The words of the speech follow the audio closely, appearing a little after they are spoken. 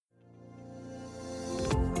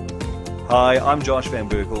Hi, I'm Josh Van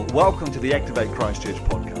Berkel. Welcome to the Activate Christchurch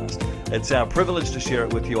podcast. It's our privilege to share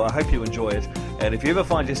it with you. I hope you enjoy it. And if you ever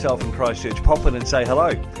find yourself in Christchurch, pop in and say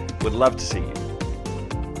hello. We'd love to see you.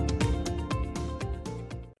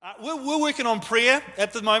 We're working on prayer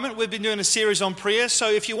at the moment. We've been doing a series on prayer.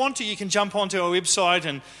 So if you want to, you can jump onto our website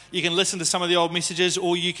and you can listen to some of the old messages,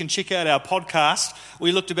 or you can check out our podcast.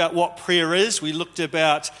 We looked about what prayer is. We looked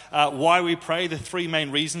about why we pray, the three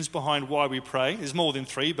main reasons behind why we pray. There's more than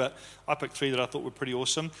three, but I picked three that I thought were pretty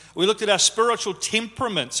awesome. We looked at our spiritual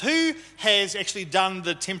temperaments. Who has actually done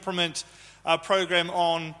the temperament program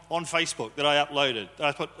on Facebook that I uploaded?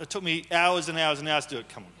 It took me hours and hours and hours to do it.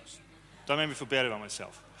 Come on, don't make me feel bad about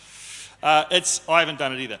myself. I haven't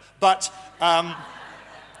done it either, but I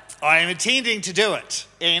am intending to do it,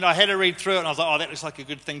 and I had to read through it, and I was like, oh, that looks like a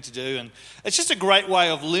good thing to do, and it's just a great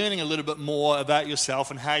way of learning a little bit more about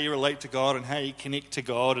yourself and how you relate to God and how you connect to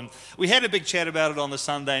God, and we had a big chat about it on the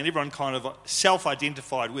Sunday, and everyone kind of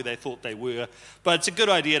self-identified where they thought they were, but it's a good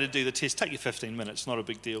idea to do the test. Take you 15 minutes, not a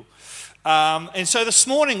big deal. And so this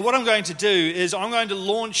morning, what I'm going to do is I'm going to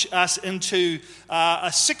launch us into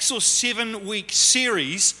a 6 or 7 week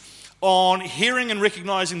series on hearing and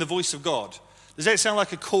recognizing the voice of God. Does that sound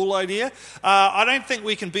like a cool idea? I don't think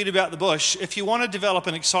we can beat about the bush. If you want to develop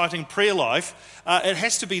an exciting prayer life, it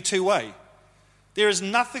has to be two-way. There is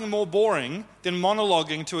nothing more boring than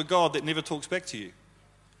monologuing to a God that never talks back to you.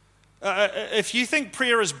 If you think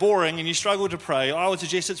prayer is boring and you struggle to pray, I would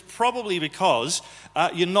suggest it's probably because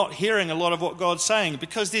you're not hearing a lot of what God's saying,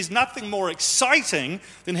 because there's nothing more exciting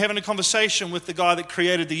than having a conversation with the guy that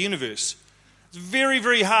created the universe. It's very,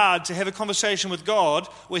 very hard to have a conversation with God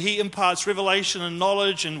where He imparts revelation and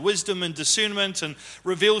knowledge and wisdom and discernment and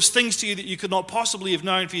reveals things to you that you could not possibly have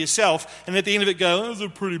known for yourself, and at the end of it go, oh, that's a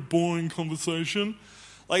pretty boring conversation.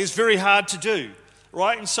 Like, it's very hard to do,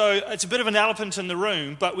 right? And so it's a bit of an elephant in the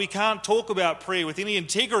room, but we can't talk about prayer with any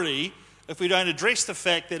integrity if we don't address the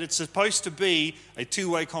fact that it's supposed to be a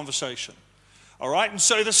two-way conversation. All right? And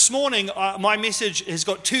so this morning, my message has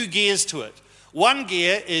got 2 gears to it. One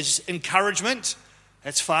gear is encouragement.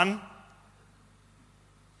 That's fun.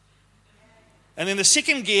 And then the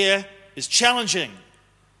second gear is challenging.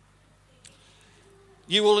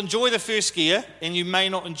 You will enjoy the first gear and you may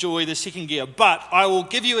not enjoy the second gear, but I will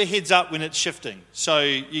give you a heads up when it's shifting so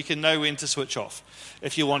you can know when to switch off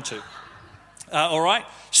if you want to. All right?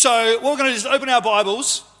 So we're going to just open our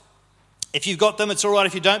Bibles. If you've got them, it's all right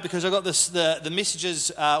if you don't, because I've got the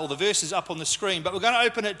messages or the verses up on the screen. But we're going to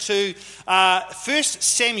open it to 1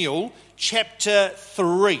 Samuel chapter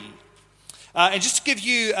 3. And just to give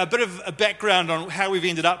you a bit of a background on how we've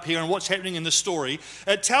ended up here and what's happening in the story,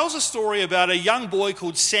 it tells a story about a young boy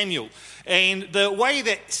called Samuel. And the way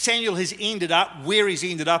that Samuel has ended up, where he's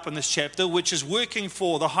ended up in this chapter, which is working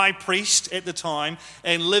for the high priest at the time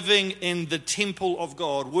and living in the temple of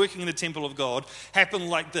God, working in the temple of God, happened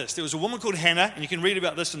like this. There was a woman called Hannah, and you can read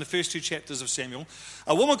about this in the first 2 chapters of Samuel.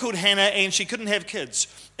 A woman called Hannah, and she couldn't have kids.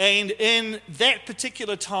 And in that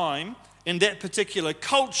particular time, in that particular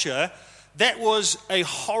culture, that was a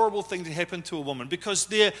horrible thing to happen to a woman, because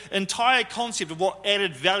their entire concept of what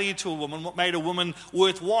added value to a woman, what made a woman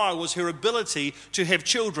worthwhile, was her ability to have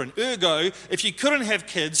children. Ergo, if you couldn't have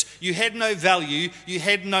kids, you had no value, you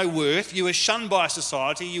had no worth, you were shunned by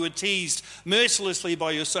society, you were teased mercilessly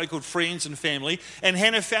by your so-called friends and family, and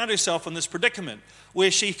Hannah found herself in this predicament where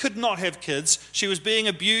she could not have kids. She was being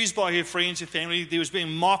abused by her friends, her family. She was being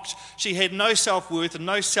mocked. She had no self-worth and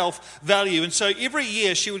no self-value. And so every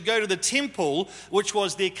year she would go to the temple, which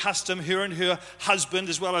was their custom. Her and her husband,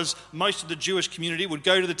 as well as most of the Jewish community, would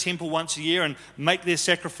go to the temple once a year and make their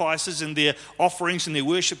sacrifices and their offerings and their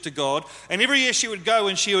worship to God. And every year she would go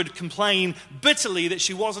and she would complain bitterly that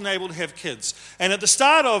she wasn't able to have kids. And at the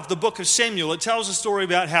start of the book of Samuel, it tells a story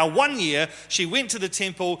about how one year she went to the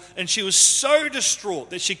temple and she was so distraught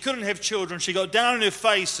that she couldn't have children. She got down on her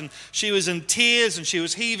face and she was in tears and she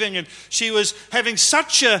was heaving and she was having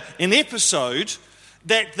such an episode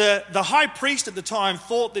that the high priest at the time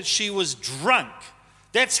thought that she was drunk.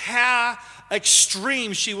 That's how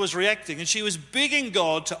extreme she was reacting. And she was begging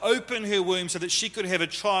God to open her womb so that she could have a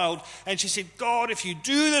child. And she said, God, if you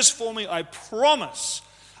do this for me, I promise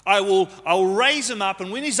I will raise him up,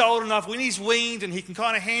 and when he's old enough, when he's weaned and he can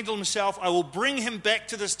kind of handle himself, I will bring him back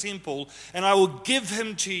to this temple and I will give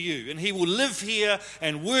him to you, and he will live here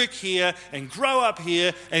and work here and grow up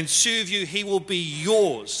here and serve you. He will be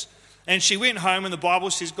yours. And she went home, and the Bible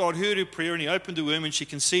says God heard her prayer and He opened her womb and she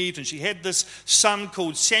conceived, and she had this son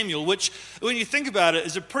called Samuel, which, when you think about it,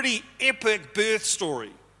 is a pretty epic birth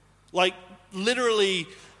story. Like, literally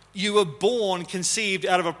you were born, conceived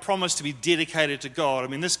out of a promise to be dedicated to God. I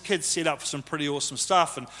mean, this kid's set up for some pretty awesome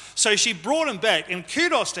stuff. And so she brought him back, and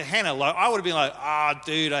kudos to Hannah. Like, I would have been like,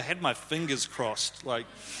 dude, I had my fingers crossed. Like,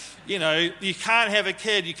 you can't have a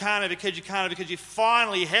kid, you can't have a kid, you can't have a kid. You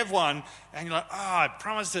finally have one, and you're like, I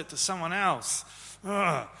promised it to someone else.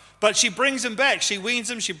 Ugh. But she brings him back. She weans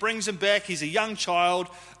him. She brings him back. He's a young child.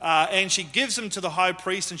 And she gives him to the high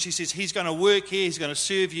priest. And she says, he's going to work here. He's going to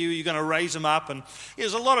serve you. You're going to raise him up. And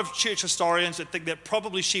there's a lot of church historians that think that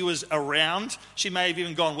probably she was around. She may have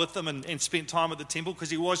even gone with them and spent time at the temple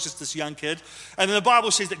because he was just this young kid. And then the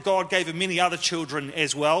Bible says that God gave her many other children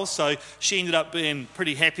as well. So she ended up being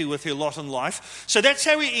pretty happy with her lot in life. So that's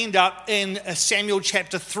how we end up in Samuel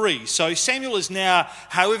chapter 3. So Samuel is now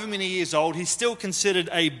however many years old. He's still considered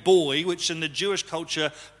a boy, which in the Jewish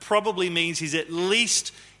culture probably means he's at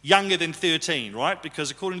least younger than 13, right?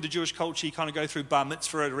 Because according to Jewish culture, you kind of go through bar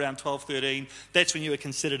mitzvah at around 12, 13. That's when you were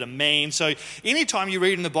considered a man. So anytime you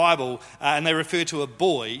read in the Bible and they refer to a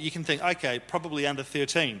boy, you can think, okay, probably under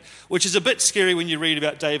 13, which is a bit scary when you read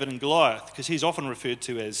about David and Goliath, because he's often referred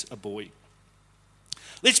to as a boy.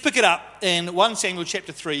 Let's pick it up in 1 Samuel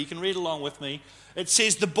chapter 3. You can read along with me. It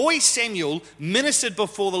says, the boy Samuel ministered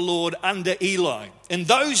before the Lord under Eli. In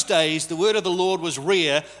those days, the word of the Lord was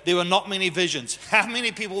rare. There were not many visions. How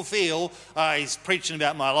many people feel, he's preaching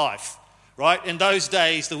about my life, right? In those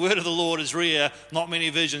days, the word of the Lord is rare, not many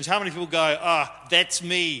visions. How many people go, that's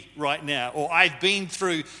me right now? Or I've been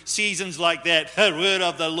through seasons like that. The word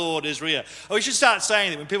of the Lord is rare. Or we should start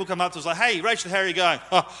saying that when people come up to us like, hey, Rachel, how are you going?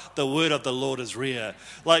 The word of the Lord is rare.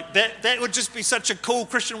 Like that would just be such a cool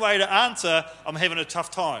Christian way to answer, I'm having a tough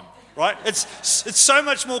time, right? It's so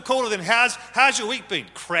much more cooler than how's your week been?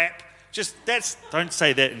 Crap. Don't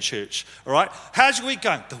say that in church, all right? How's your week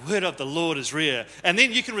going? The word of the Lord is rare. And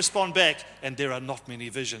then you can respond back, and there are not many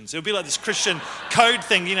visions. It'll be like this Christian code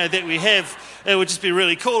thing, that we have. It would just be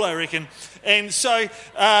really cool, I reckon. And so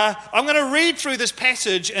I'm going to read through this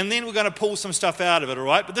passage, and then we're going to pull some stuff out of it, all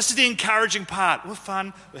right? But this is the encouraging part. We're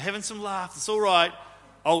fun. We're having some laughs. It's all right.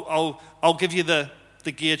 I'll give you the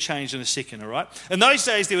gear change in a second, all right? In those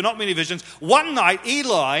days, there were not many visions. One night,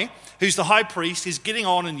 Eli, who's the high priest, he's getting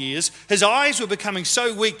on in years, his eyes were becoming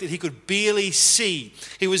so weak that he could barely see.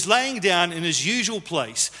 He was laying down in his usual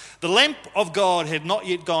place. The lamp of God had not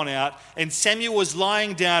yet gone out, and Samuel was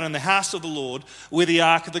lying down in the house of the Lord where the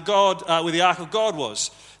ark of God was.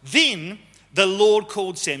 Then the Lord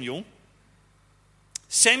called Samuel.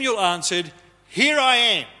 Samuel answered, "Here I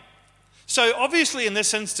am." So obviously in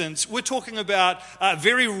this instance, we're talking about a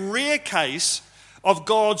very rare case of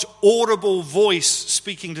God's audible voice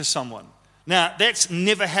speaking to someone. Now, that's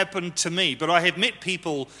never happened to me, but I have met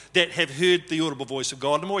people that have heard the audible voice of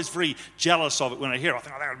God. I'm always very jealous of it when I hear it. I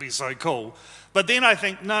think, that would be so cool. But then I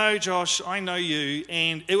think, no, Josh, I know you,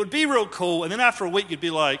 and it would be real cool. And then after a week, you'd be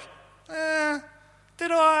like,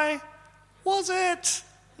 did I? Was it?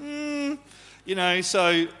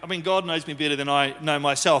 So, God knows me better than I know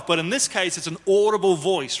myself. But in this case, it's an audible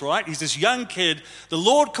voice, right? He's this young kid. The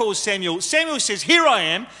Lord calls Samuel. Samuel says, "Here I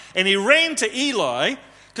am." And he ran to Eli,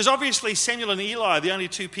 because obviously Samuel and Eli are the only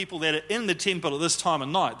two people that are in the temple at this time of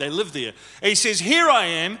night. They live there. And he says, "Here I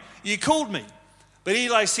am. You called me." But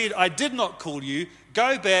Eli said, "I did not call you.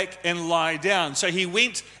 Go back and lie down." So he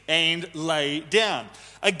went and lay down.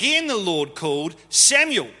 Again, the Lord called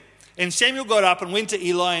Samuel. And Samuel got up and went to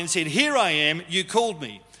Eli and said, "Here I am, you called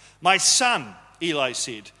me." "My son," Eli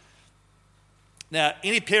said. Now,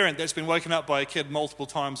 any parent that's been woken up by a kid multiple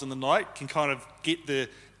times in the night can kind of get the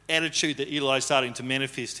attitude that Eli is starting to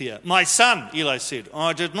manifest here. "My son," Eli said,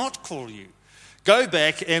 "I did not call you. Go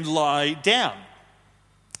back and lie down."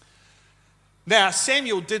 Now,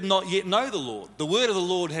 Samuel did not yet know the Lord. The word of the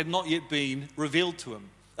Lord had not yet been revealed to him.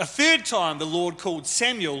 A third time, the Lord called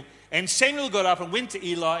Samuel, and Samuel got up and went to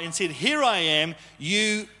Eli and said, "Here I am,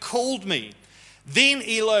 you called me." Then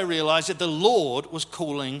Eli realized that the Lord was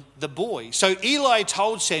calling the boy. So Eli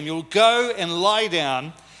told Samuel, "Go and lie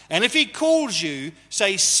down, and if he calls you,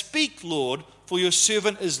 say, 'Speak, Lord, for your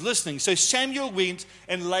servant is listening.'" So Samuel went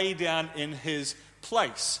and lay down in his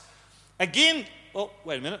place. Again,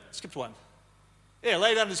 wait a minute, skipped one. Yeah,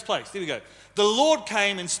 lay down in his place. There we go. The Lord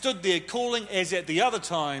came and stood there, calling as at the other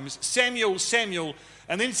times, "Samuel, Samuel."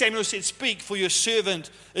 And then Samuel said, "Speak, for your servant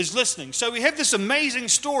is listening." So we have this amazing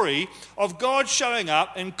story of God showing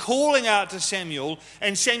up and calling out to Samuel,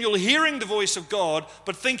 and Samuel hearing the voice of God,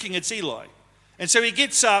 but thinking it's Eli. And so he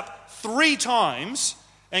gets up 3 times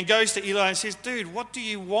and goes to Eli and says, "Dude, what do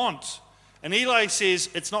you want?" And Eli says,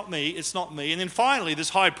 "It's not me, it's not me." And then finally, this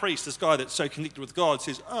high priest, this guy that's so connected with God,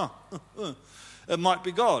 says, it might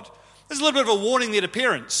be God. There's a little bit of a warning there to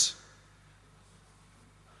parents.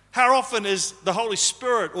 How often is the Holy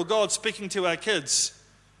Spirit or God speaking to our kids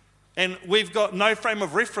and we've got no frame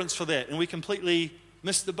of reference for that and we completely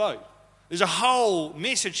miss the boat? There's a whole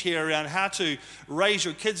message here around how to raise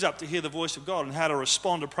your kids up to hear the voice of God and how to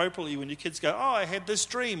respond appropriately when your kids go, oh, I had this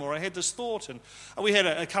dream or I had this thought. And we had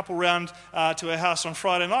a couple round to our house on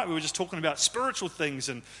Friday night. We were just talking about spiritual things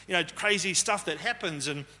and, crazy stuff that happens.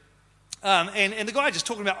 And the guy just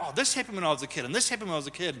talking about, oh, this happened when I was a kid and this happened when I was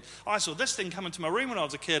a kid. And I saw this thing come into my room when I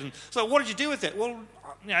was a kid. And so what did you do with that? Well,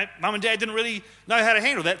 mum and dad didn't really know how to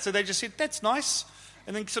handle that. So they just said, that's nice.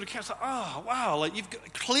 And then sort of came like, oh, wow, like you've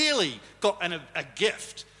clearly got a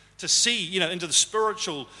gift to see, into the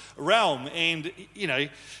spiritual realm. And, would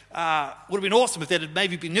have been awesome if that had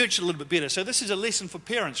maybe been nurtured a little bit better. So this is a lesson for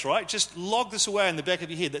parents, right? Just log this away in the back of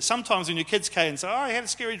your head that sometimes when your kids came and say, oh, I had a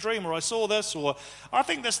scary dream, or I saw this, or I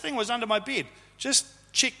think this thing was under my bed. Just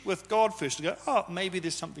check with God first and go, oh, maybe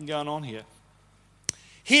there's something going on here.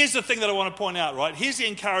 Here's the thing that I want to point out, right? Here's the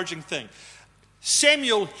encouraging thing.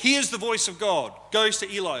 Samuel hears the voice of God, goes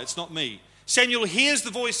to Eli, it's not me. Samuel hears the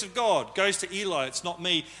voice of God, goes to Eli, it's not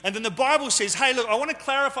me. And then the Bible says, hey, look, I want to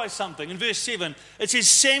clarify something. In verse 7, it says,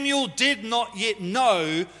 Samuel did not yet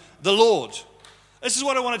know the Lord. This is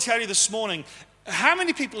what I want to tell you this morning. How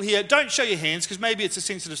many people here, don't show your hands because maybe it's a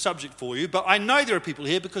sensitive subject for you, but I know there are people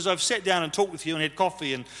here because I've sat down and talked with you and had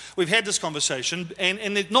coffee and we've had this conversation,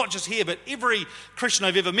 and they're not just here, but every Christian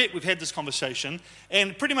I've ever met, we've had this conversation,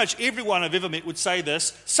 and pretty much everyone I've ever met would say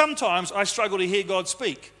this: sometimes I struggle to hear God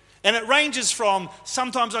speak. And it ranges from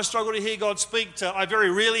sometimes I struggle to hear God speak to I very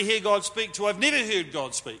rarely hear God speak to I've never heard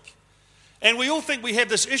God speak. And we all think we have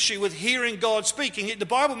this issue with hearing God speaking, yet the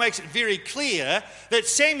Bible makes it very clear that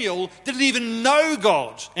Samuel didn't even know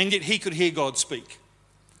God, and yet he could hear God speak.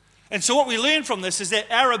 And so what we learn from this is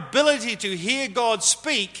that our ability to hear God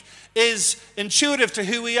speak is intuitive to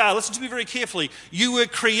who we are. Listen to me very carefully. You were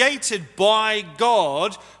created by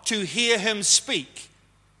God to hear him speak.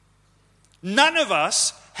 None of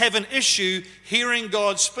us have an issue hearing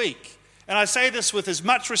God speak. And I say this with as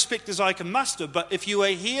much respect as I can muster, but if you are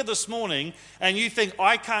here this morning and you think,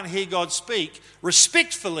 I can't hear God speak,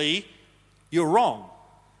 respectfully, you're wrong.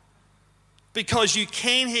 Because you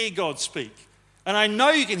can hear God speak. And I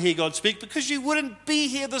know you can hear God speak because you wouldn't be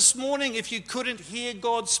here this morning if you couldn't hear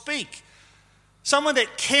God speak. Someone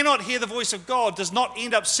that cannot hear the voice of God does not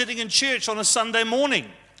end up sitting in church on a Sunday morning.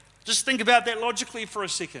 Just think about that logically for a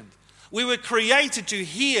second. We were created to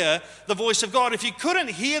hear the voice of God. If you couldn't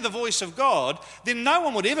hear the voice of God, then no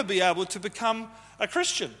one would ever be able to become a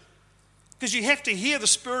Christian. Because you have to hear the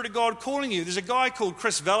Spirit of God calling you. There's a guy called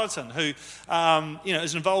Chris Vallotton who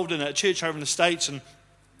is involved in a church over in the States, and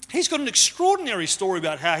he's got an extraordinary story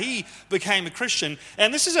about how he became a Christian.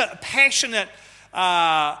 And this is a passionate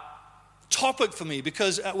topic for me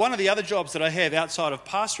because one of the other jobs that I have outside of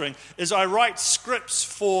pastoring is I write scripts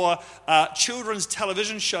for children's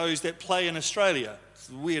television shows that play in Australia. It's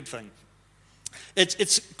a weird thing.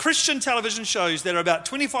 It's Christian television shows that are about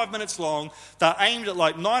 25 minutes long. They're aimed at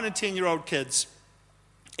like 9 and 10-year-old kids,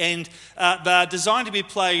 and they're designed to be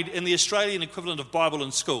played in the Australian equivalent of Bible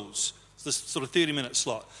in schools. It's this sort of 30-minute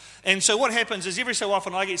slot. And so what happens is every so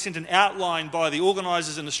often I get sent an outline by the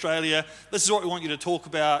organisers in Australia. This is what we want you to talk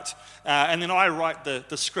about. And then I write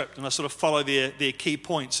the script and I sort of follow their key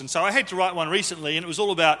points. And so I had to write one recently, and it was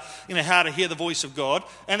all about how to hear the voice of God.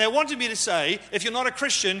 And they wanted me to say, if you're not a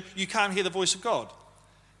Christian, you can't hear the voice of God.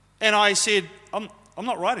 And I said, I'm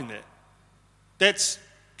not writing that. That's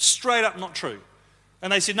straight up not true.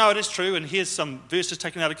 And they said, no, it is true, and here's some verses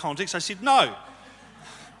taken out of context. I said, no.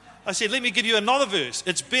 I said, let me give you another verse.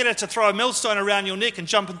 It's better to throw a millstone around your neck and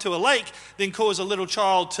jump into a lake than cause a little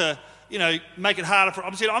child to, make it harder for...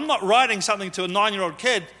 I said, I'm not writing something to a 9-year-old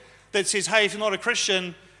kid that says, hey, if you're not a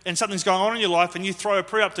Christian and something's going on in your life and you throw a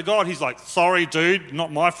prayer up to God, he's like, sorry, dude,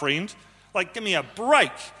 not my friend. Like, give me a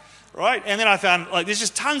break. Right? And then I found, there's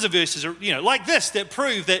just tons of verses, like this that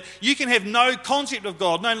prove that you can have no concept of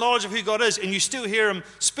God, no knowledge of who God is, and you still hear him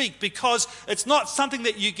speak, because it's not something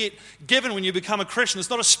that you get given when you become a Christian. It's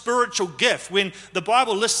not a spiritual gift. When the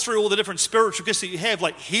Bible lists through all the different spiritual gifts that you have,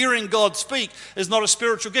 like hearing God speak is not a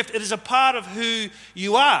spiritual gift. It is a part of who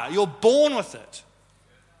you are. You're born with it.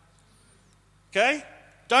 Okay?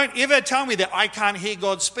 Don't ever tell me that I can't hear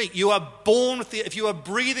God speak. You are born with if you are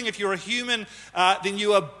breathing, if you're a human, then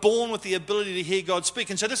you are born with the ability to hear God speak.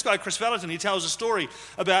 And so this guy, Chris Vallotton, he tells a story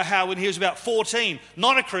about how when he was about 14,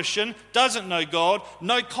 not a Christian, doesn't know God,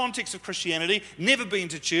 no context of Christianity, never been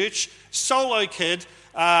to church, solo kid,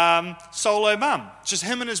 solo mum, just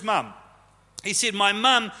him and his mum. He said, my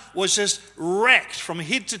mum was just racked from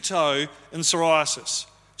head to toe in psoriasis.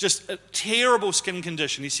 just a terrible skin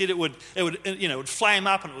condition. He said it would flame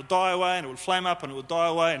up and it would die away, and it would flame up and it would die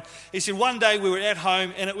away. And he said one day we were at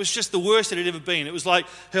home and it was just the worst it had ever been. It was like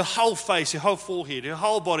her whole face, her whole forehead, her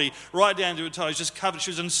whole body, right down to her toes, just covered. She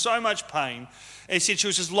was in so much pain. And he said she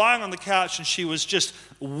was just lying on the couch and she was just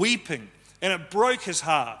weeping, and it broke his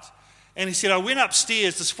heart. And he said, I went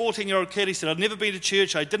upstairs, this 14-year-old kid, he said, I'd never been to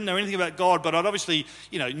church, I didn't know anything about God, but I'd obviously,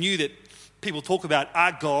 knew that people talk about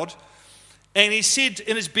our God. And he said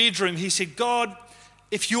in his bedroom, he said, God,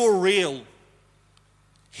 if you're real,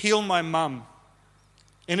 heal my mum.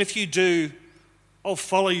 And if you do, I'll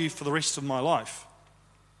follow you for the rest of my life.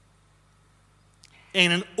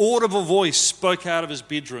 And an audible voice spoke out of his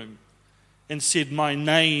bedroom and said, my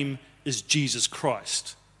name is Jesus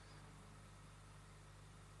Christ.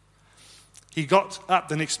 He got up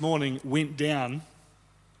the next morning, went down,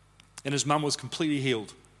 and his mum was completely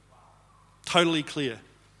healed. Totally clear.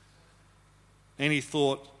 And he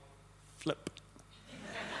thought, flip.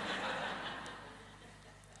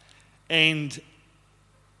 And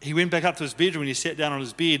he went back up to his bedroom and he sat down on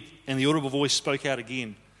his bed, and the audible voice spoke out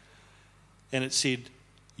again. And it said,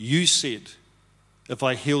 you said, if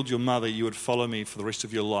I healed your mother, you would follow me for the rest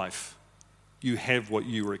of your life. You have what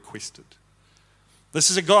you requested. This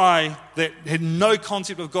is a guy that had no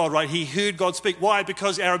concept of God, right? He heard God speak. Why?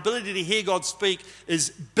 Because our ability to hear God speak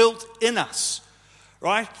is built in us,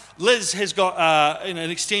 right? Liz has got an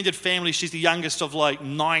extended family. She's the youngest of like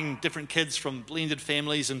 9 different kids from blended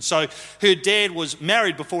families. And so her dad was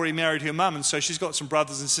married before he married her mum. And so she's got some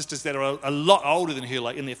brothers and sisters that are a lot older than her,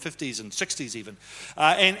 like in their 50s and 60s even.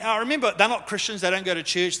 And I remember they're not Christians. They don't go to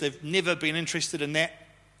church. They've never been interested in that.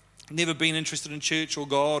 Never been interested in church or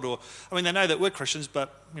God, they know that we're Christians,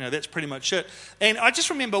 but that's pretty much it. And I just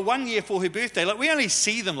remember one year for her birthday, like we only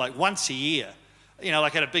see them like once a year,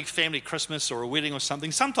 like at a big family Christmas or a wedding or something.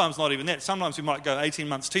 Sometimes not even that. Sometimes we might go 18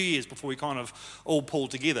 months, 2 years before we kind of all pull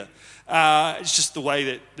together. It's just the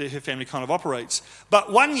way that her family kind of operates. But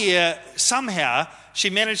one year, somehow, she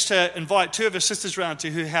managed to invite 2 of her sisters around to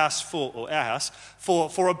her house our house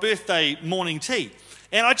for a birthday morning tea.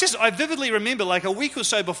 And I vividly remember, like a week or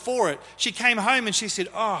so before it, she came home and she said,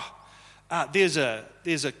 there's a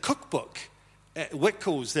cookbook at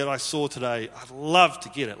Whitcoulls that I saw today. I'd love to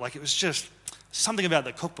get it. Like it was just something about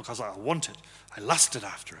the cookbook. I was like, I want it. I lusted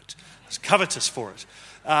after it. I was covetous for it.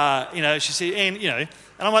 She said, and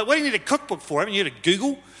I'm like, what do you need a cookbook for? Haven't you had a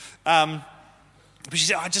Google? But she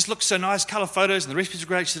said, it just looks so nice, colour photos, and the recipes are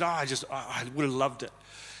great. She said, I would have loved it.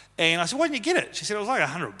 And I said, why didn't you get it? She said, it was like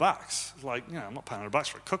 $100. I was like, I'm not paying $100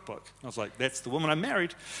 for a cookbook. I was like, that's the woman I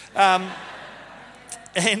married. So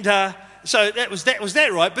that was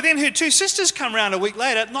that, right? But then her 2 sisters come around a week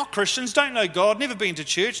later, not Christians, don't know God, never been to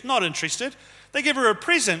church, not interested. They give her a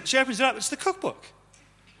present. She opens it up. It's the cookbook.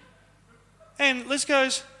 And Liz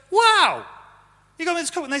goes, wow, you got me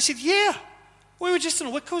this cookbook? And they said, yeah. We were just in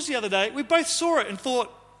Whitcoulls the other day. We both saw it and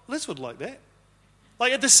thought, Liz would like that.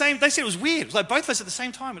 Like they said it was weird. It was like both of us at the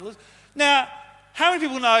same time. Now, how many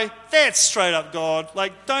people know that's straight up God?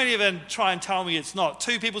 Like, don't even try and tell me it's not.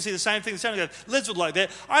 2 people see the same thing. Liz would like that.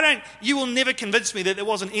 You will never convince me that there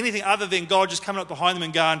wasn't anything other than God just coming up behind them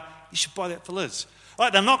and going, you should buy that for Liz.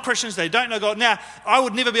 Like, they're not Christians. They don't know God. Now, I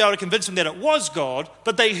would never be able to convince them that it was God,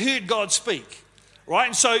 but they heard God speak. Right?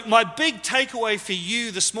 And so my big takeaway for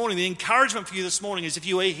you this morning, the encouragement for you this morning is if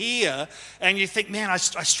you are here and you think, man, I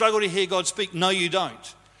struggle to hear God speak. No, you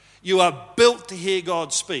don't. You are built to hear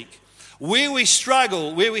God speak. Where we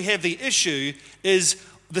struggle, where we have the issue is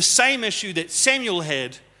the same issue that Samuel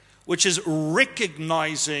had, which is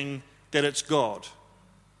recognizing that it's God.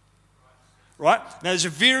 Right? Now there's a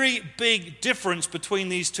very big difference between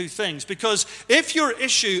these 2 things, because if your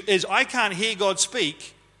issue is I can't hear God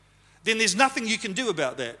speak, then there's nothing you can do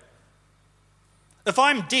about that. If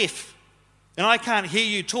I'm deaf and I can't hear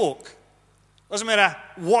you talk, doesn't matter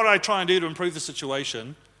what I try and do to improve the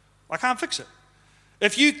situation, I can't fix it.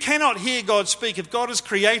 If you cannot hear God speak, if God has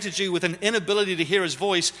created you with an inability to hear his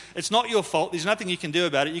voice, it's not your fault. There's nothing you can do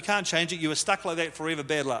about it. You can't change it. You are stuck like that forever.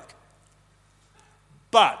 Bad luck.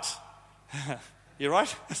 But, you're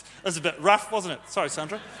right? That was a bit rough, wasn't it? Sorry,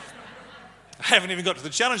 Sandra. I haven't even got to the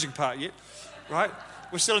challenging part yet, right?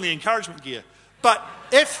 We're still in the encouragement gear. But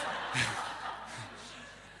if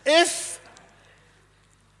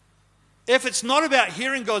it's not about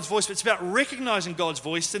hearing God's voice, but it's about recognizing God's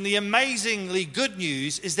voice, then the amazingly good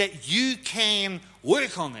news is that you can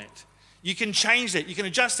work on that. You can change that. You can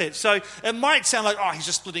adjust that. So it might sound like, he's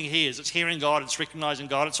just splitting hairs. It's hearing God. It's recognizing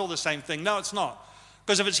God. It's all the same thing. No, it's not.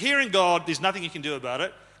 Because if it's hearing God, there's nothing you can do about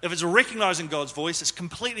it. if it's recognizing God's voice, it's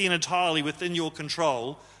completely and entirely within your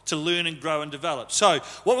control to learn and grow and develop. So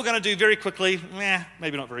what we're going to do very quickly,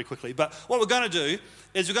 maybe not very quickly, but what we're going to do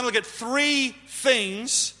is we're going to look at 3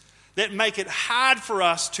 things that make it hard for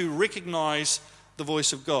us to recognize the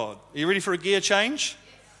voice of God. Are you ready for a gear change?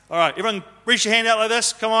 All right, everyone reach your hand out like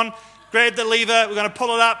this. Come on, grab the lever. We're going to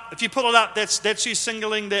pull it up. If you pull it up, that's you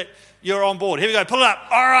signaling that you're on board. Here we go, pull it up.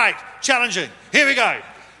 All right, challenging. Here we go.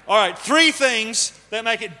 All right, 3 things that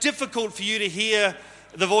make it difficult for you to hear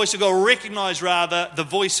the voice of God, recognize rather the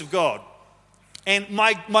voice of God. And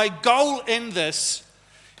my goal in this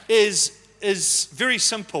is very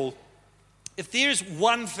simple. If there's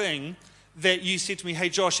one thing that you said to me, hey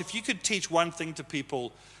Josh, if you could teach one thing to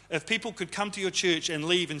people, if people could come to your church and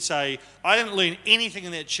leave and say, I didn't learn anything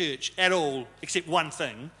in that church at all except one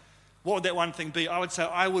thing, what would that one thing be? I would say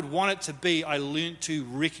I would want it to be I learned to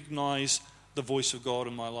recognize the voice of God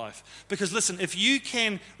in my life. Because listen, if you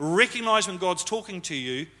can recognize when God's talking to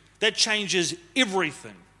you, that changes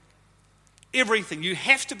everything. Everything. You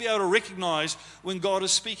have to be able to recognize when God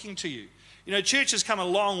is speaking to you. You know, church has come a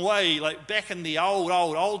long way, like back in the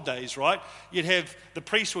old days, right? You'd have the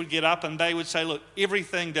priest would get up and they would say, look,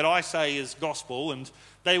 everything that I say is gospel, and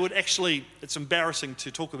they would actually, it's embarrassing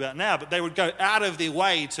to talk about now, but they would go out of their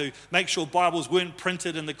way to make sure Bibles weren't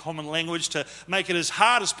printed in the common language, to make it as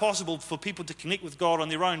hard as possible for people to connect with God on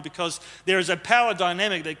their own, because there is a power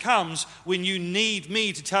dynamic that comes when you need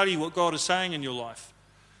me to tell you what God is saying in your life.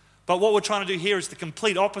 But what we're trying to do here is the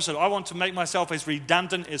complete opposite. I want to make myself as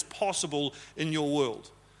redundant as possible in your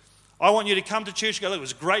world. I want you to come to church and go, look, it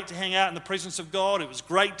was great to hang out in the presence of God. It was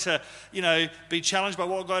great to, be challenged by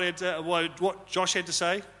what God had what Josh had to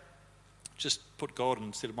say. Just put God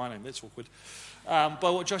instead of my name. That's awkward. By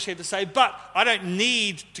what Josh had to say. But I don't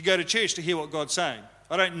need to go to church to hear what God's saying.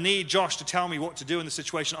 I don't need Josh to tell me what to do in the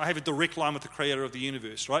situation. I have a direct line with the creator of the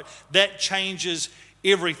universe, right? That changes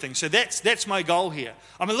everything. So that's my goal here.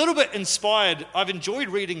 I'm a little bit inspired. I've enjoyed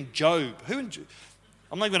reading Job. I'm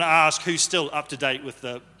not going to ask who's still up to date with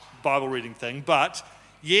the Bible reading thing, but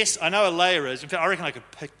yes, I know Alea is. In fact, I reckon I could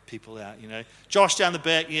pick people out, Josh down the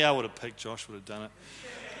back, I would have picked Josh, would have done it.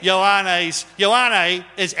 Ioane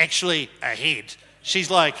is actually ahead.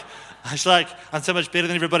 She's like, I'm so much better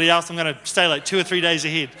than everybody else, I'm going to stay like 2 or 3 days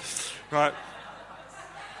ahead. Right?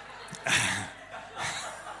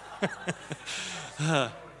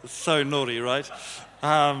 It's so naughty, right?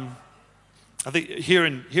 I think here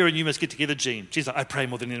and you must get together, Jean. She's like, I pray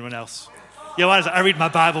more than anyone else. Ioane's like, I read my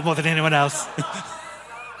Bible more than anyone else.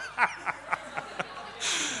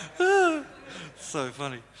 So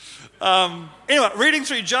funny. Anyway, reading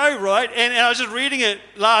through Job, right? And I was just reading it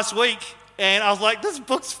last week, and I was like, this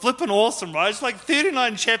book's flipping awesome, right? It's like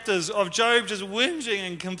 39 chapters of Job just whinging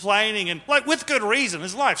and complaining, and like with good reason.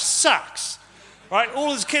 His life sucks. Right?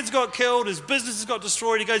 All his kids got killed, his businesses got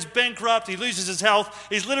destroyed, he goes bankrupt, he loses his health,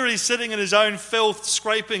 he's literally sitting in his own filth,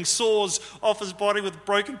 scraping sores off his body with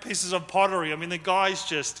broken pieces of pottery. I mean, the guy's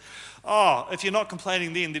just, if you're not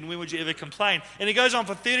complaining then when would you ever complain? And he goes on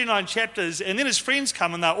for 39 chapters, and then his friends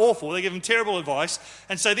come and they're awful, they give him terrible advice,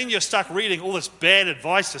 and so then you're stuck reading all this bad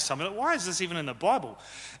advice to someone. Like, why is this even in the Bible?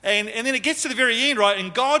 And then it gets to the very end, right,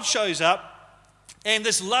 and God shows up. And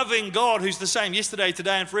this loving God, who's the same yesterday,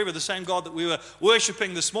 today, and forever, the same God that we were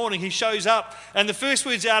worshipping this morning, he shows up, and the first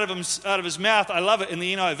words out of his mouth, I love it in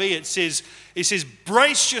the NIV, he says,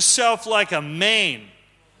 brace yourself like a man.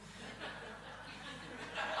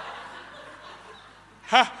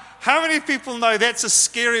 How many people know that's a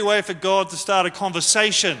scary way for God to start a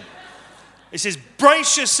conversation? He says,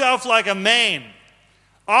 brace yourself like a man.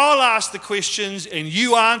 I'll ask the questions and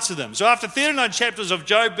you answer them. So after 39 chapters of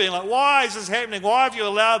Job being like, why is this happening? Why have you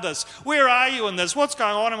allowed this? Where are you in this? What's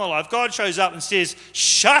going on in my life? God shows up and says,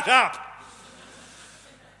 shut up.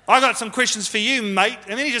 I got some questions for you, mate.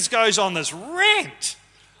 And then he just goes on this rant.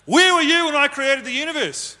 Where were you when I created the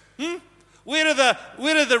universe? Where do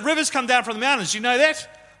the rivers come down from the mountains? Do you know that?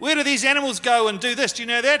 Where do these animals go and do this? Do you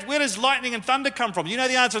know that? Where does lightning and thunder come from? Do you know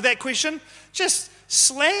the answer to that question? Just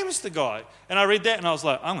slams the guy. And I read that and I was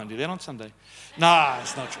like, I'm going to do that on Sunday. Nah,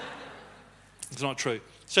 it's not true. It's not true.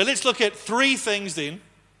 So let's look at 3 things then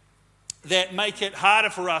that make it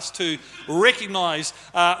harder for us to recognize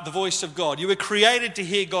the voice of God. You were created to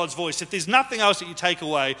hear God's voice. If there's nothing else that you take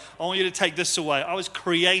away, I want you to take this away. I was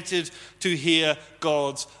created to hear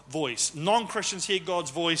God's voice. Non-Christians hear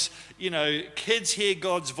God's voice. Kids hear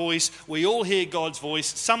God's voice. We all hear God's voice.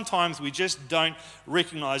 Sometimes we just don't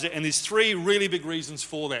recognize it. And there's 3 really big reasons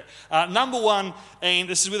for that. Number 1, and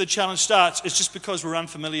this is where the challenge starts, is just because we're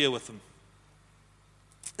unfamiliar with them.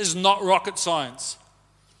 This is not rocket science.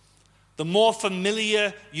 The more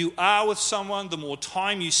familiar you are with someone, the more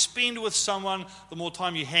time you spend with someone, the more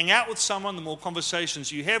time you hang out with someone, the more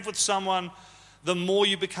conversations you have with someone, the more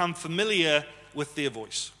you become familiar with their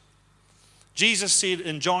voice. Jesus said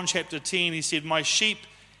in John chapter 10, he said, "My sheep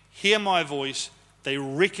hear my voice, they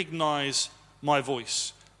recognize my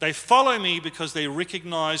voice. They follow me because they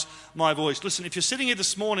recognize my voice." Listen, if you're sitting here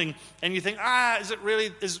this morning and you think,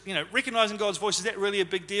 recognizing God's voice, is that really a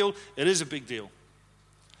big deal? It is a big deal.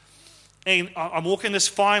 And I'm walking this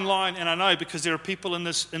fine line, and I know because there are people in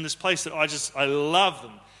this place that I love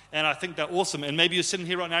them, and I think they're awesome. And maybe you're sitting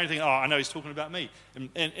here right now and you think, "Oh, I know he's talking about me."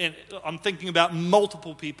 And I'm thinking about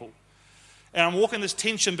multiple people. And I'm walking this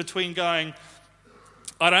tension between going,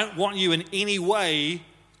 I don't want you in any way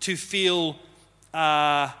to feel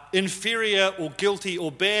inferior or guilty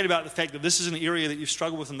or bad about the fact that this is an area that you've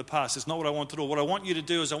struggled with in the past. It's not what I want at all. What I want you to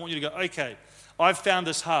do is I want you to go, okay, I've found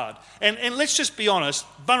this hard. And let's just be honest,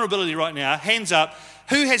 vulnerability right now, hands up.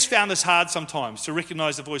 Who has found this hard sometimes to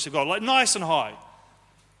recognize the voice of God? Like nice and high.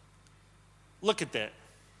 Look at that.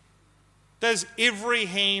 There's every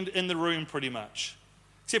hand in the room pretty much,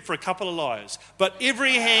 except for a couple of liars. But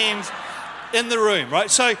every hand in the room,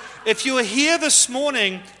 right? So if you are here this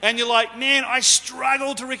morning and you're like, "Man, I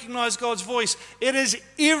struggle to recognize God's voice," it is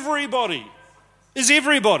everybody. Is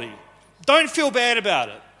everybody. Don't feel bad about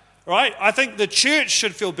it, right? I think the church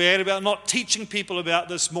should feel bad about not teaching people about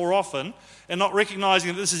this more often and not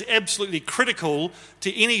recognizing that this is absolutely critical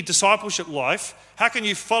to any discipleship life. How can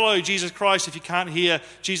you follow Jesus Christ if you can't hear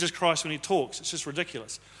Jesus Christ when he talks? It's just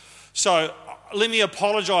ridiculous. So let me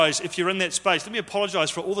apologize if you're in that space. Let me apologize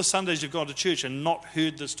for all the Sundays you've gone to church and not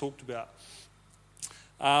heard this talked about.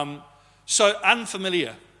 So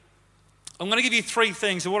unfamiliar. I'm going to give you 3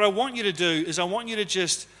 things. And what I want you to do is I want you to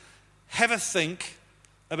just have a think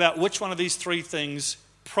about which one of these 3 things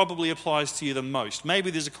probably applies to you the most. Maybe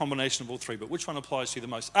there's a combination of all 3, but which one applies to you the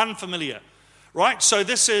most? Unfamiliar, right? So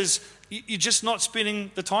this is, you're just not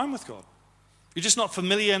spending the time with God. You're just not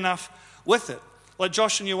familiar enough with it. Like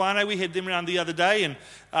Josh and Ioane, we had them around the other day, and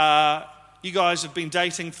you guys have been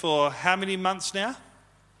dating for how many months now?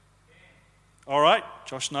 All right,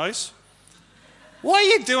 Josh knows. What are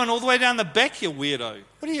you doing all the way down the back, you weirdo?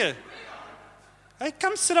 What are you? Hey,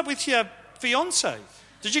 come sit up with your fiance.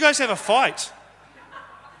 Did you guys have a fight?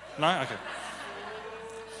 No? Okay.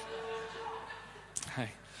 Hey,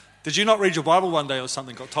 did you not read your Bible one day or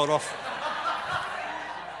something? Got told off?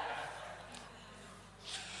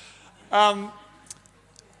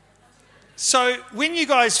 So when you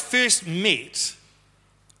guys first met,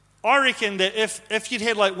 I reckon that if you'd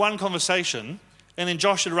had like one conversation and then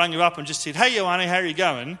Josh had rung you up and just said, "Hey, Ioane, how are you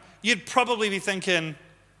going?" you'd probably be thinking,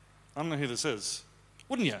 "I don't know who this is."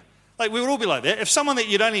 Wouldn't you? Like, we would all be like that. If someone that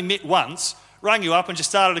you'd only met once rang you up and just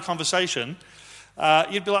started a conversation,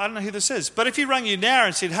 you'd be like, "I don't know who this is." But if he rang you now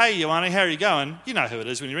and said, "Hey, Ioane, how are you going?" you know who it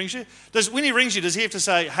is when he rings you. When he rings you, does he have to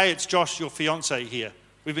say, "Hey, it's Josh, your fiance here.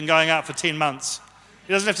 We've been going out for 10 months.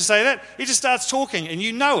 He doesn't have to say that. He just starts talking and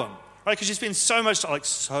you know him, right? Because you spend so much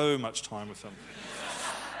time with him.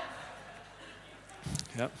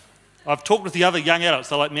 Yep. I've talked with the other young adults.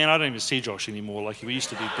 They're like, "Man, I don't even see Josh anymore. Like, we used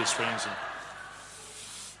to be best friends."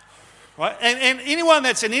 Right? And anyone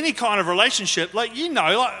that's in any kind of relationship, like, you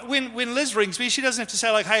know, like when Liz rings me, she doesn't have to say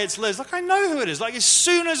like, "Hey, it's Liz." Like, I know who it is. Like, as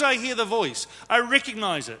soon as I hear the voice, I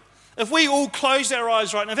recognize it. If we all closed our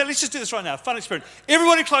eyes right now, in fact, let's just do this right now, fun experiment.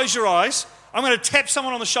 Everybody close your eyes. I'm going to tap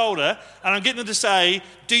someone on the shoulder and I'm getting them to say,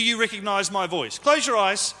 "Do you recognize my voice?" Close your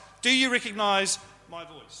eyes. Do you recognize my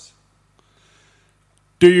voice?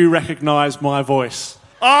 Do you recognize my voice?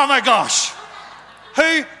 Oh my gosh.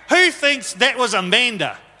 Who thinks that was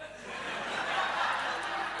Amanda?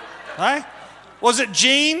 Hey? Was it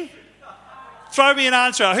Jean? Throw me an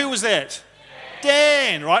answer out. Who was that?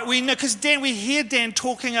 Dan, right? We know, because Dan, we hear Dan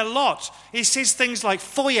talking a lot. He says things like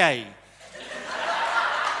foyer.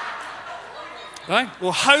 Right?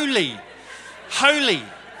 Or holy. Holy.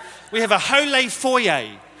 We have a holy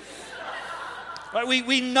foyer. Right?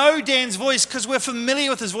 We know Dan's voice because we're familiar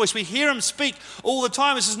with his voice. We hear him speak all the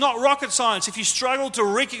time. This is not rocket science. If you struggle to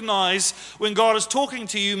recognize when God is talking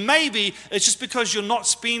to you, maybe it's just because you're not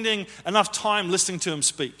spending enough time listening to him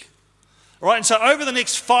speak. All right, and so over the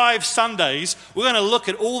next 5 Sundays, we're going to look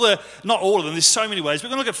at not all of them, there's so many ways, but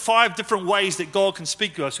we're going to look at 5 different ways that God can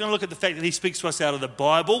speak to us. We're going to look at the fact that he speaks to us out of the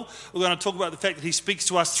Bible. We're going to talk about the fact that he speaks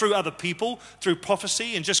to us through other people, through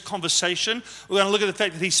prophecy and just conversation. We're going to look at the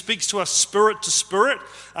fact that he speaks to us spirit to spirit.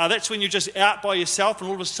 That's when you're just out by yourself and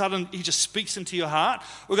all of a sudden he just speaks into your heart.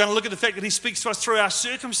 We're going to look at the fact that he speaks to us through our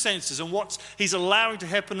circumstances and what he's allowing to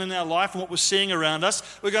happen in our life and what we're seeing around us.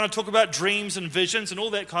 We're going to talk about dreams and visions and all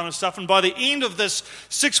that kind of stuff. And by the the end of this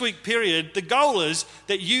 6-week period, the goal is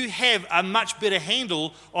that you have a much better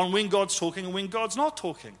handle on when God's talking and when God's not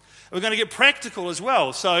talking. We're going to get practical as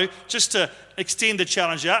well. So just to extend the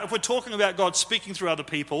challenge out, if we're talking about God speaking through other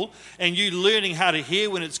people and you learning how to hear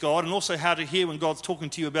when it's God and also how to hear when God's talking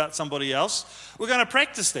to you about somebody else, we're going to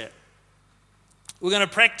practice that. We're going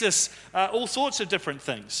to practice all sorts of different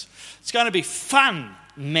things. It's going to be fun,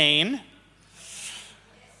 man.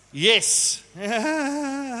 Yes.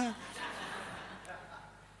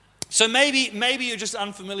 So maybe you're just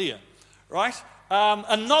unfamiliar, right?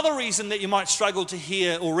 Another reason that you might struggle to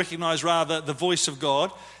hear or recognize rather the voice of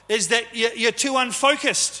God is that you're too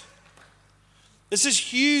unfocused. This is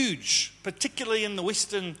huge, particularly in the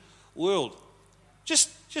Western world.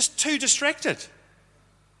 Just too distracted.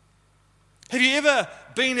 Have you ever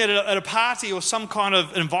been at a party or some kind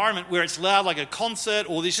of environment where it's loud, like a concert,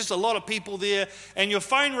 or there's just a lot of people there, and your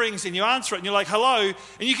phone rings and you answer it and you're like, hello,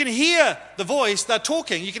 and you can hear the voice, they're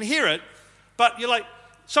talking, you can hear it, but you're like,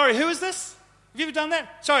 sorry, who is this? Have you ever done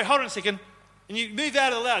that? Sorry, hold on a second. And you move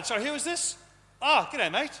out of the loud. Sorry, who is this? Oh,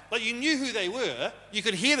 g'day, mate. Like you knew who they were. You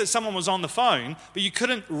could hear that someone was on the phone, but you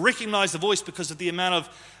couldn't recognize the voice because of the amount of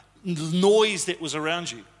noise that was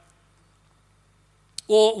around you.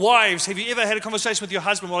 Or wives, have you ever had a conversation with your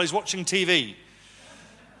husband while he's watching TV?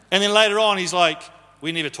 And then later on, he's like,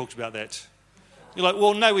 we never talked about that. You're like,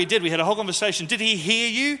 well, no, we did. We had a whole conversation. Did he hear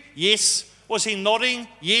you? Yes. Was he nodding?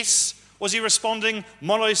 Yes. Was he responding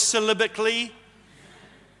monosyllabically?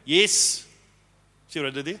 Yes. See what I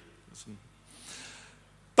did there?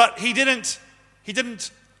 But he didn't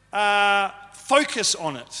focus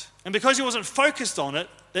on it. And because he wasn't focused on it,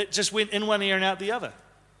 it just went in one ear and out the other.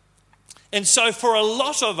 And so for a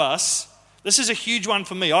lot of us, this is a huge one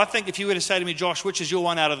for me. I think if you were to say to me, Josh, which is your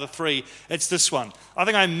one out of the three, it's this one. I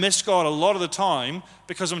think I miss God a lot of the time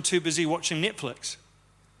because I'm too busy watching Netflix.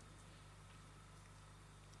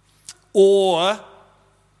 Or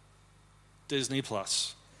Disney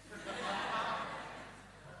Plus.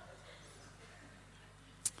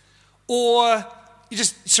 Or you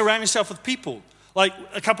just surround yourself with people. Like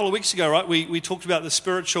a couple of weeks ago, right, we talked about the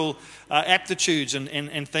spiritual aptitudes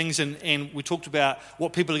and things, and we talked about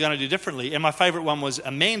what people are going to do differently. And my favourite one was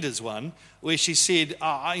Amanda's one, where she said,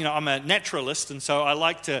 I'm a naturalist, and so I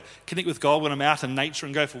like to connect with God when I'm out in nature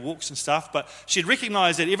and go for walks and stuff. But she'd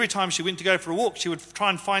recognised that every time she went to go for a walk, she would try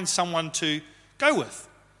and find someone to go with,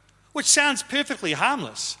 which sounds perfectly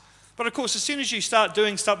harmless. But of course, as soon as you start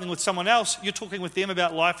doing something with someone else, you're talking with them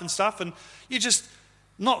about life and stuff, and you just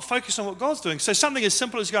not focused on what God's doing. So something as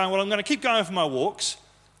simple as going, well, I'm going to keep going for my walks,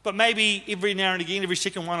 but maybe every now and again, every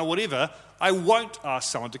second one or whatever, I won't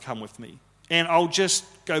ask someone to come with me, and I'll just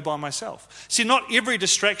go by myself. See, not every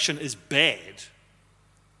distraction is bad.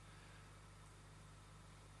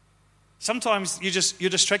 Sometimes you're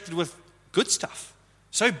distracted with good stuff.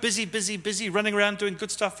 So busy, running around doing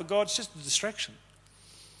good stuff for God, it's just a distraction.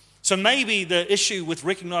 So maybe the issue with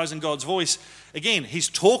recognizing God's voice, again, He's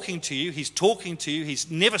talking to you, He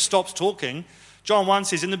never stops talking. John 1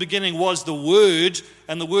 says, in the beginning was the Word,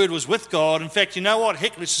 and the Word was with God. In fact, you know what?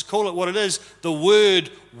 Heck, let's just call it what it is. The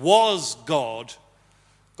Word was God.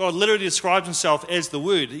 God literally describes Himself as the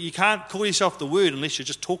Word. You can't call yourself the Word unless you're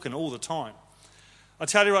just talking all the time. I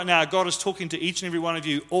tell you right now, God is talking to each and every one of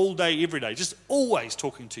you all day, every day, just always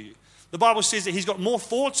talking to you. The Bible says that He's got more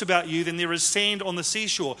thoughts about you than there is sand on the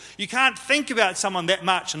seashore. You can't think about someone that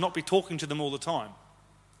much and not be talking to them all the time.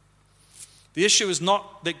 The issue is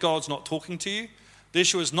not that God's not talking to you. The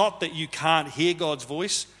issue is not that you can't hear God's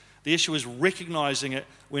voice. The issue is recognizing it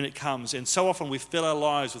when it comes. And so often we fill our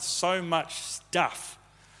lives with so much stuff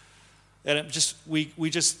that we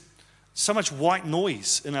just so much white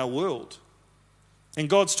noise in our world. And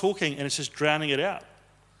God's talking and it's just drowning it out.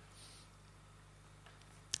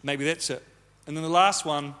 Maybe that's it. And then the last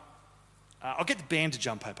one, I'll get the band to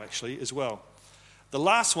jump up actually as well. The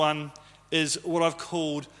last one is what I've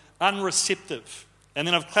called unreceptive. And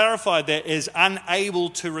then I've clarified that as unable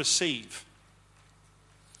to receive.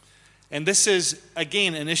 And this is,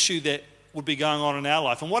 again, an issue that would be going on in our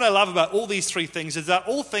life. And what I love about all these three things is they're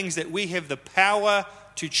all things that we have the power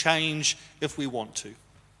to change if we want to.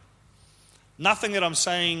 Nothing that I'm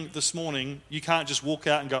saying this morning, you can't just walk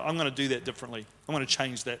out and go, I'm going to do that differently. I'm going to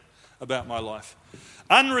change that about my life.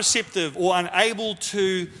 Unreceptive or unable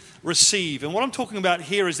to receive. And what I'm talking about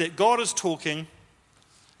here is that God is talking,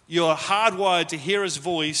 you're hardwired to hear His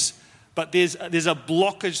voice, but there's a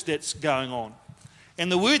blockage that's going on.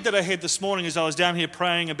 And the word that I had this morning as I was down here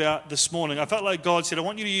praying about this morning, I felt like God said, I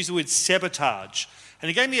want you to use the word sabotage. And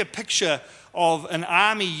He gave me a picture of an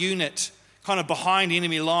army unit kind of behind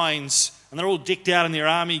enemy lines, And they're all decked out in their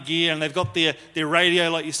army gear, and they've got their radio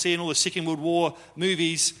like you see in all the Second World War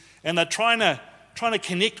movies, and they're trying to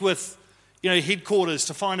connect with headquarters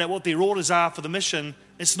to find out what their orders are for the mission.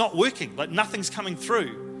 It's not working, like nothing's coming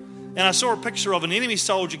through. And I saw a picture of an enemy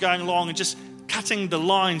soldier going along and just cutting the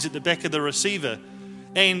lines at the back of the receiver.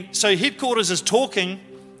 And so headquarters is talking,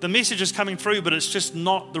 the message is coming through, but it's just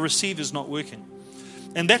not, the receiver's not working.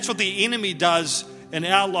 And that's what the enemy does in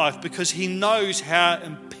our life, because he knows how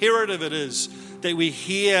imperative it is that we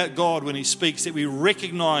hear God when he speaks, that we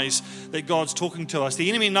recognize that God's talking to us. The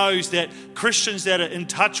enemy knows that Christians that are in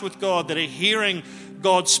touch with God, that are hearing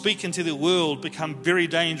God speak into the world, become very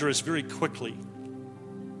dangerous very quickly.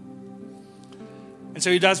 And so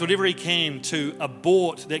he does whatever he can to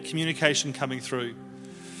abort that communication coming through.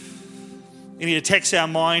 And he attacks our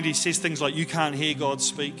mind. He says things like, you can't hear God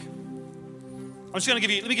speak. I'm just going to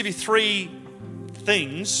let me give you 3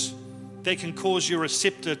 things that can cause your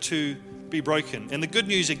receptor to be broken. And the good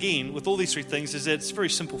news, again, with all these 3 things is that it's a very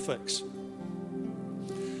simple fix.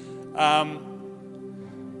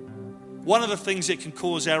 One of the things that can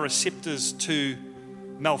cause our receptors to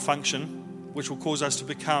malfunction, which will cause us to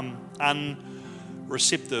become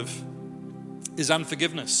unreceptive, is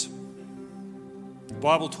unforgiveness. The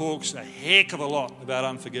Bible talks a heck of a lot about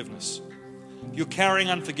unforgiveness. If you're carrying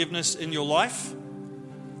unforgiveness in your life,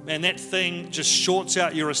 man, that thing just shorts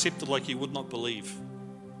out your receptor like you would not believe.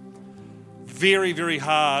 Very, very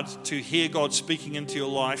hard to hear God speaking into your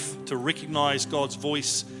life, to recognize God's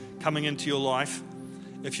voice coming into your life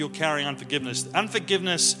if you're carrying unforgiveness.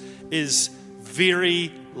 Unforgiveness is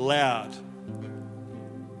very loud.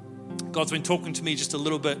 God's been talking to me just a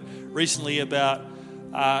little bit recently about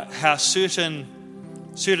how certain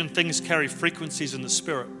things carry frequencies in the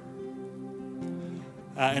spirit.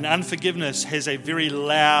 And unforgiveness has a very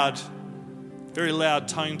loud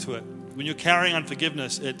tone to it. When you're carrying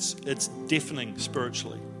unforgiveness, it's deafening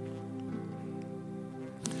spiritually.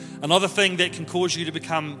 Another thing that can cause you to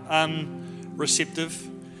become unreceptive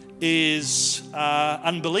is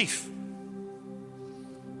unbelief.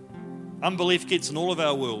 Unbelief gets in all of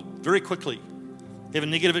our world very quickly. You have a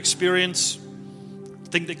negative experience,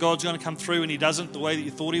 think that God's going to come through and he doesn't the way that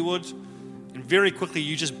you thought he would. And very quickly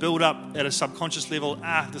you just build up at a subconscious level,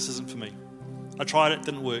 this isn't for me. I tried it,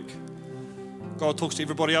 didn't work. God talks to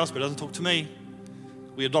everybody else, but doesn't talk to me.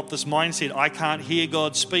 We adopt this mindset, I can't hear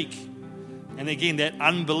God speak. And again, that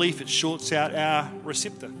unbelief, it shorts out our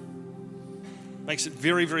receptor. Makes it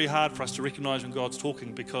very, very hard for us to recognize when God's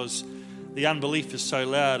talking, because the unbelief is so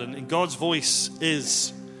loud, and God's voice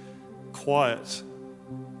is quiet.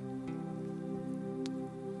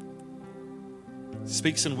 He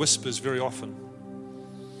speaks in whispers very often.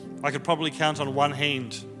 I could probably count on one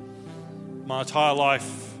hand my entire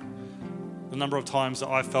life the number of times that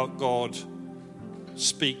I felt God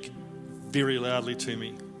speak very loudly to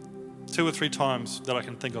me. 2 or 3 times that I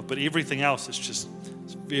can think of, but everything else is just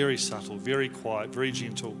very subtle, very quiet, very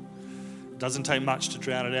gentle. It doesn't take much to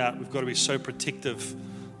drown it out. We've got to be so protective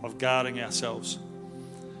of guarding ourselves.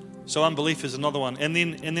 So unbelief is another one. And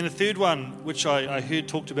then a third one, which I heard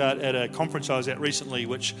talked about at a conference I was at recently,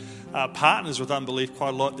 which partners with unbelief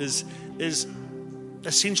quite a lot, is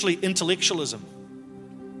essentially intellectualism.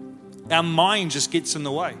 Our mind just gets in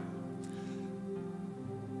the way.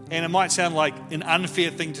 And it might sound like an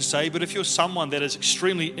unfair thing to say, but if you're someone that is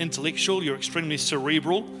extremely intellectual, you're extremely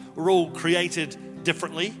cerebral, we're all created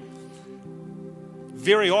differently,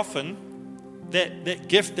 very often that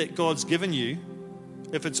gift that God's given you,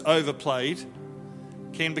 if it's overplayed,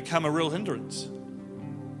 can become a real hindrance.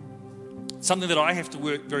 Something that I have to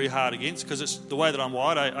work very hard against, because it's the way that I'm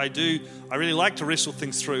wired. I really like to wrestle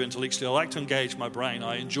things through intellectually. I like to engage my brain.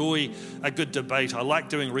 I enjoy a good debate. I like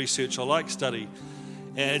doing research. I like study.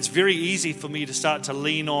 And it's very easy for me to start to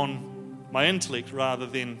lean on my intellect rather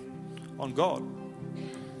than on God.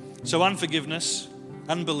 So unforgiveness,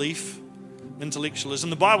 unbelief, intellectualism.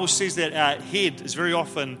 The Bible says that our head is very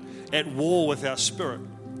often at war with our spirit.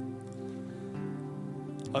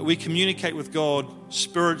 Like we communicate with God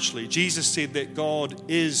spiritually. Jesus said that God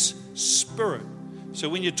is spirit. So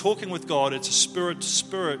when you're talking with God, it's a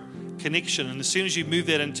spirit-to-spirit connection. And as soon as you move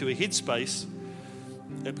that into a headspace,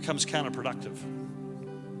 it becomes counterproductive.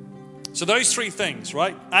 So those 3 things,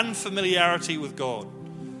 right? Unfamiliarity with God.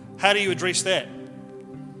 How do you address that?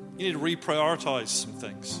 You need to reprioritize some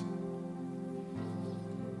things.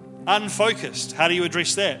 Unfocused. How do you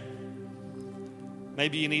address that?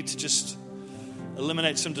 Maybe you need to just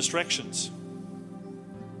eliminate some distractions.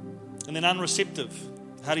 And then unreceptive.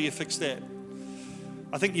 How do you fix that?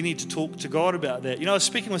 I think you need to talk to God about that. I was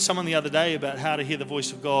speaking with someone the other day about how to hear the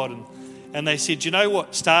voice of God, and they said, you know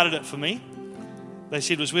what started it for me? they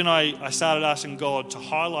said, was when I started asking God to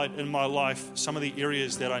highlight in my life some of the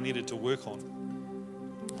areas that I needed to work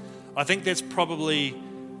on. I think that's probably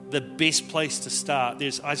the best place to start.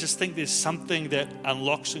 I just think there's something that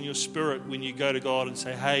unlocks in your spirit when you go to God and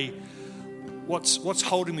say, hey, what's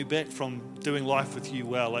holding me back from doing life with you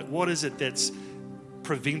well? Like, what is it that's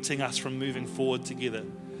preventing us from moving forward together?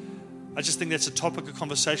 I just think that's a topic of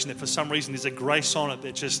conversation that for some reason there's a grace on it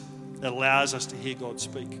that just allows us to hear God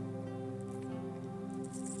speak.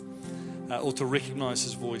 Or to recognize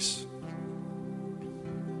his voice.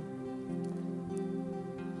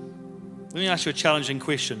 Let me ask you a challenging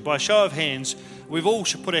question. By a show of hands, we've all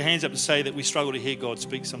should put our hands up to say that we struggle to hear God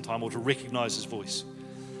speak sometime or to recognize his voice.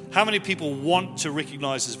 How many people want to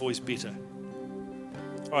recognize his voice better?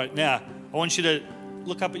 All right, now, I want you to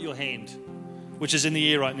look up at your hand, which is in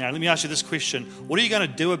the air right now. Let me ask you this question. What are you going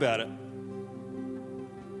to do about it?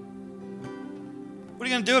 What are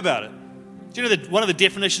you going to do about it? Do you know that one of the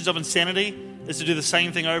definitions of insanity is to do the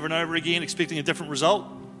same thing over and over again, expecting a different result?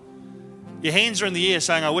 Your hands are in the air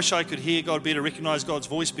saying, I wish I could hear God better, recognize God's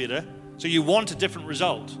voice better. So you want a different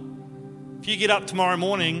result. If you get up tomorrow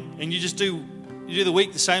morning and you do the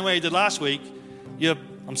week the same way you did last week, you're,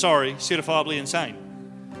 I'm sorry, certifiably insane.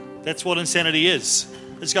 That's what insanity is.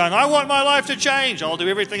 It's going, I want my life to change. I'll do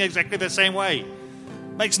everything exactly the same way.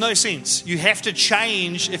 Makes no sense. You have to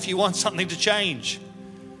change if you want something to change.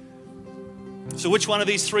 So which one of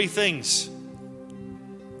these three things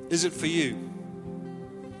is it for you?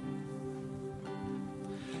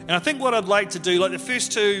 And I think what I'd like to do, like the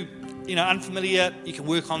first two, unfamiliar, you can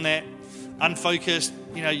work on that. Unfocused,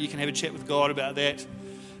 you can have a chat with God about that.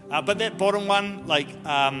 But that bottom one, like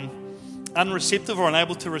unreceptive or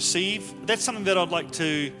unable to receive, that's something that I'd like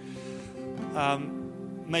to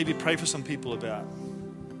maybe pray for some people about.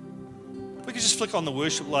 If we could just flick on the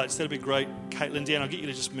worship lights, that'd be great. Caitlin, Dan, I'll get you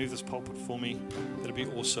to just move this pulpit for me. That'd be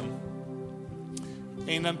awesome.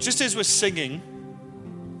 And just as we're singing,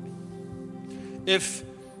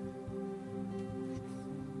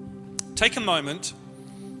 take a moment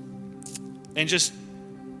and just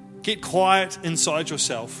get quiet inside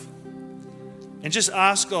yourself and just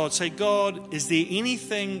ask God, say, God, is there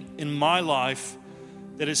anything in my life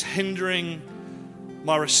that is hindering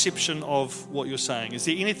my reception of what you're saying? Is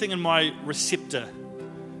there anything in my receptor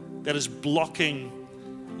that is blocking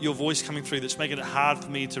your voice coming through, that's making it hard for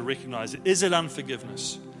me to recognize it? Is it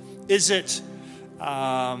unforgiveness? Is it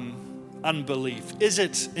unbelief? Is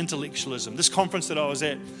it intellectualism? This conference that I was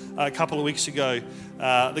at a couple of weeks ago,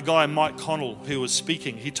 the guy Mike Connell who was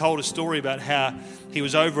speaking, he told a story about how he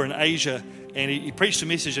was over in Asia and he preached a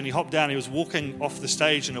message and he hopped down, he was walking off the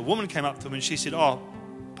stage and a woman came up to him and she said, oh,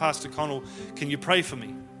 Pastor Connell, can you pray for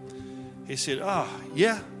me? He said, oh,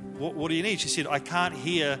 yeah, what do you need? She said, I can't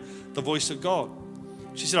hear the voice of God.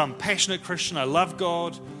 She said, I'm a passionate Christian, I love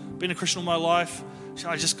God, been a Christian all my life.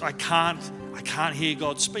 I can't hear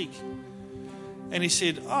God speak. And he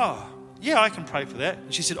said, oh, yeah, I can pray for that.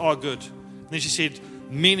 And she said, oh, good. And then she said,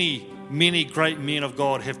 many, many great men of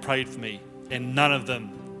God have prayed for me, and none of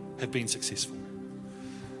them have been successful.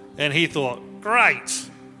 And he thought, great,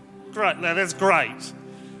 now that's great,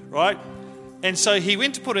 right? And so he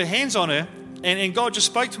went to put her hands on her, and God just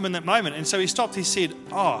spoke to him in that moment. And so he stopped, he said,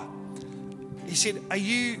 are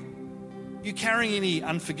you carrying any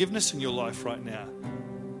unforgiveness in your life right now?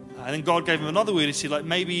 And then God gave him another word. He said, like,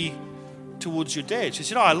 maybe towards your dad. She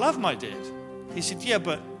said, oh, I love my dad. He said, yeah,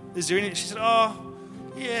 but is there any? She said, oh,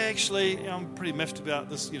 yeah, actually, I'm pretty miffed about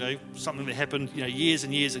this, something that happened, years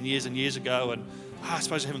and years and years and years ago, and I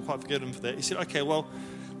suppose I haven't quite forgiven him for that. He said, okay, well,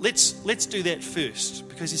 let's do that first,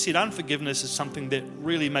 because he said unforgiveness is something that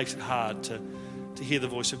really makes it hard to hear the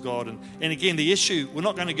voice of God. And again, the issue, we're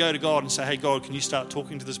not going to go to God and say, hey, God, can you start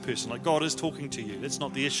talking to this person? Like, God is talking to you. That's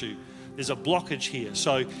not the issue. There's a blockage here.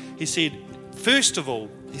 So he said, first of all,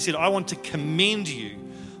 he said, I want to commend you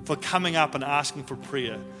for coming up and asking for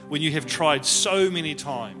prayer when you have tried so many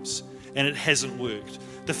times and it hasn't worked.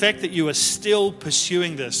 The fact that you are still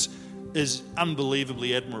pursuing this is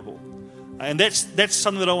unbelievably admirable. And that's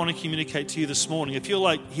something that I want to communicate to you this morning. If you're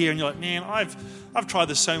like here and you're like, man, I've tried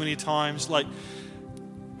this so many times, like,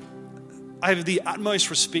 I have the utmost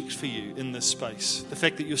respect for you in this space. The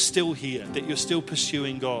fact that you're still here, that you're still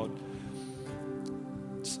pursuing God.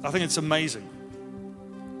 I think it's amazing.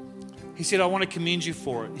 He said, I want to commend you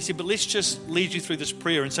for it. He said, but let's just lead you through this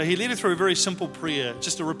prayer. And so he led her through a very simple prayer,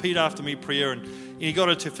 just a repeat after me prayer. And he got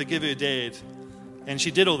her to forgive her dad. And she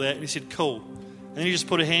did all that. And he said, cool. And then he just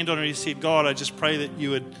put a hand on her and he said, God, I just pray that you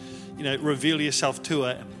would, reveal yourself to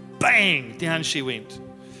her. And bang, down she went.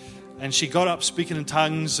 And she got up speaking in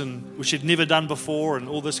tongues, and which she'd never done before, and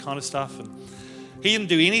all this kind of stuff. He didn't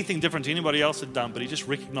do anything different to anybody else had done, but he just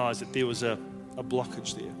recognized that there was a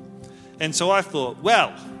blockage there. And so I thought,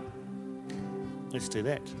 well, let's do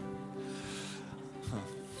that.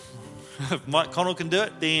 If Mike Connell can do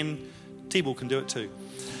it, then T-Ball can do it too.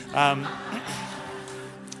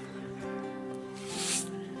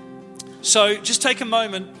 So just take a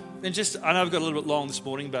moment and I know I've got a little bit long this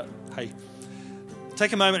morning, but hey,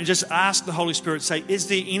 take a moment and just ask the Holy Spirit, say, is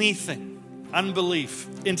there anything, unbelief,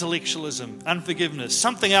 intellectualism, unforgiveness,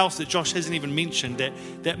 something else that Josh hasn't even mentioned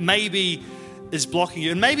that maybe is blocking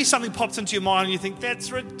you? And maybe something pops into your mind and you think,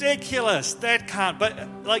 that's ridiculous, that can't, but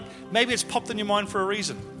like maybe it's popped in your mind for a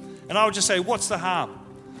reason. And I would just say, what's the harm?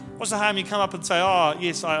 What's the harm? You come up and say, oh,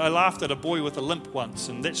 yes, I laughed at a boy with a limp once,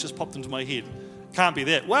 and that's just popped into my head. Can't be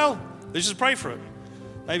that. Well, let's just pray for it.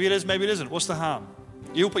 Maybe it is, maybe it isn't. What's the harm?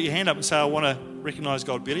 You'll put your hand up and say, I want to recognize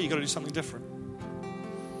God better. You've got to do something different.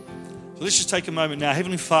 So let's just take a moment now.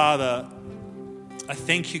 Heavenly Father, I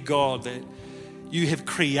thank you, God, that you have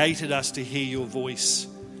created us to hear your voice.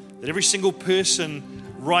 That every single person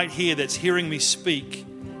right here that's hearing me speak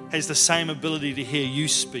has the same ability to hear you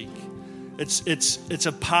speak. It's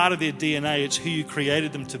a part of their DNA. It's who you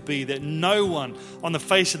created them to be. That no one on the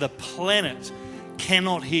face of the planet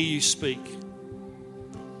cannot hear you speak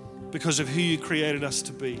because of who you created us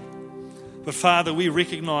to be. But Father, we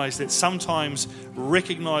recognize that sometimes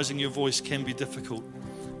recognizing your voice can be difficult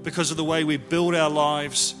because of the way we build our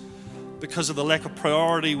lives, because of the lack of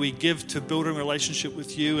priority we give to building a relationship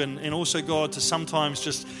with you, and also, God, to sometimes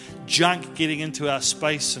just junk getting into our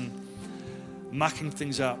space and mucking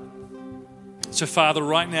things up. So, Father,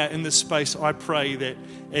 right now in this space, I pray that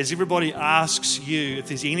as everybody asks you if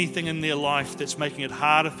there's anything in their life that's making it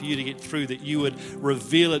harder for you to get through, that you would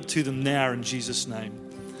reveal it to them now in Jesus' name.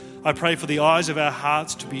 I pray for the eyes of our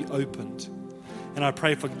hearts to be opened, and I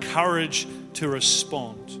pray for courage to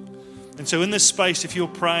respond. And so in this space, if you're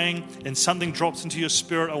praying and something drops into your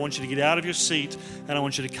spirit, I want you to get out of your seat and I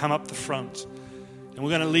want you to come up the front. And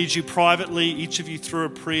we're going to lead you privately, each of you, through a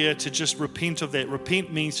prayer to just repent of that.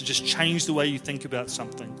 Repent means to just change the way you think about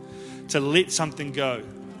something, to let something go,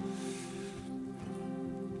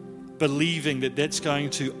 believing that that's going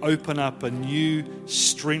to open up a new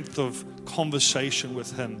strength of conversation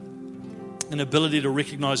with him, an ability to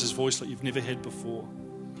recognize his voice like you've never had before.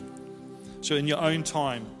 So in your own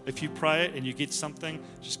time, if you pray it and you get something,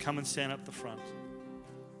 just come and stand up the front.